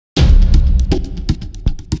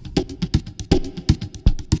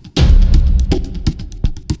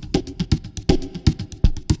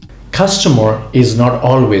customer is not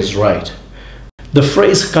always right. The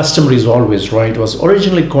phrase customer is always right was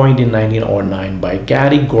originally coined in 1909 by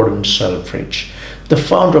Harry Gordon Selfridge, the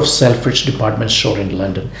founder of Selfridge department store in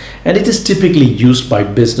London, and it is typically used by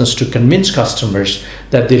business to convince customers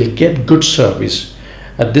that they'll get good service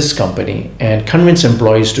at this company and convince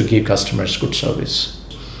employees to give customers good service.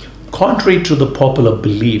 Contrary to the popular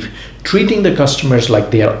belief, treating the customers like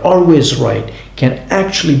they are always right can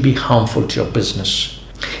actually be harmful to your business.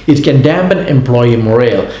 It can dampen employee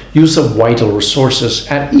morale, use of vital resources,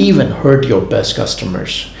 and even hurt your best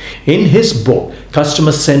customers. In his book,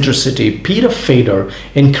 Customer Centricity, Peter Fader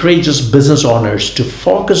encourages business owners to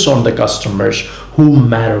focus on the customers who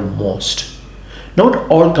matter most. Not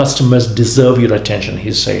all customers deserve your attention,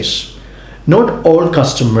 he says. Not all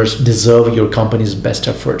customers deserve your company's best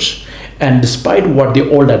efforts. And despite what the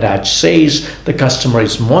old adage says, the customer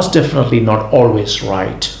is most definitely not always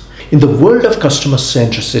right. In the world of customer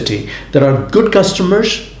centricity, there are good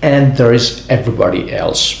customers and there is everybody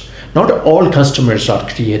else. Not all customers are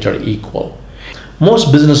created equal.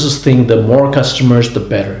 Most businesses think the more customers, the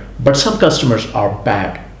better, but some customers are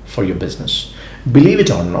bad for your business. Believe it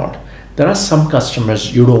or not, there are some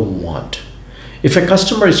customers you don't want. If a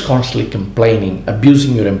customer is constantly complaining,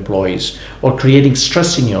 abusing your employees, or creating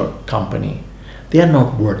stress in your company, they are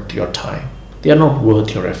not worth your time. They are not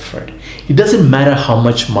worth your effort. It doesn't matter how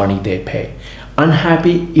much money they pay.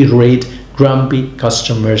 Unhappy, irate, grumpy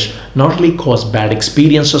customers not only cause bad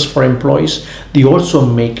experiences for employees, they also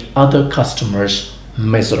make other customers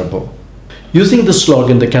miserable. Using the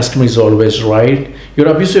slogan, "The customer is always right," your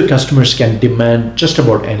abusive customers can demand just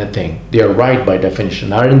about anything. They are right by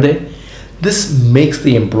definition, aren't they? This makes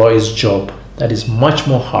the employee's job that is much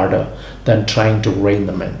more harder than trying to rein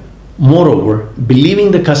them in. Moreover, believing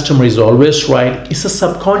the customer is always right is a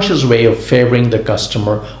subconscious way of favoring the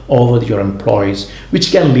customer over your employees,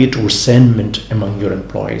 which can lead to resentment among your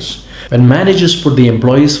employees. When managers put the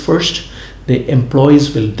employees first, the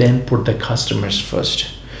employees will then put the customers first.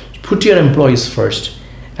 Put your employees first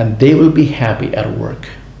and they will be happy at work.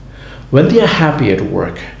 When they are happy at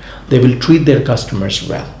work, they will treat their customers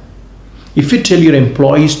well. If you tell your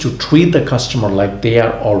employees to treat the customer like they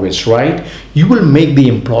are always right, you will make the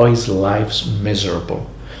employees' lives miserable.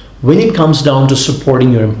 When it comes down to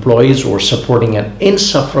supporting your employees or supporting an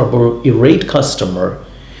insufferable, irate customer,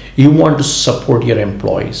 you want to support your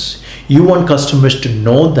employees. You want customers to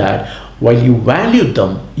know that while you value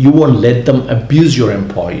them, you won't let them abuse your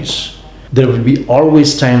employees. There will be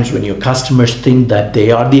always times when your customers think that they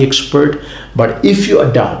are the expert, but if you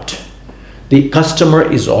adopt the customer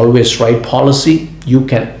is always right policy, you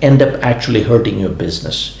can end up actually hurting your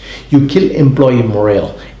business. You kill employee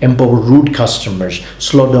morale, empower rude customers,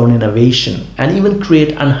 slow down innovation, and even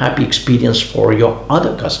create unhappy experience for your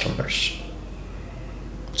other customers.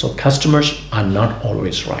 So customers are not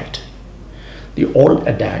always right. The old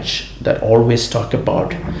adage that always talk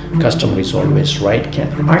about customer is always right can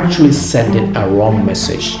actually send in a wrong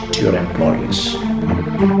message to your employees.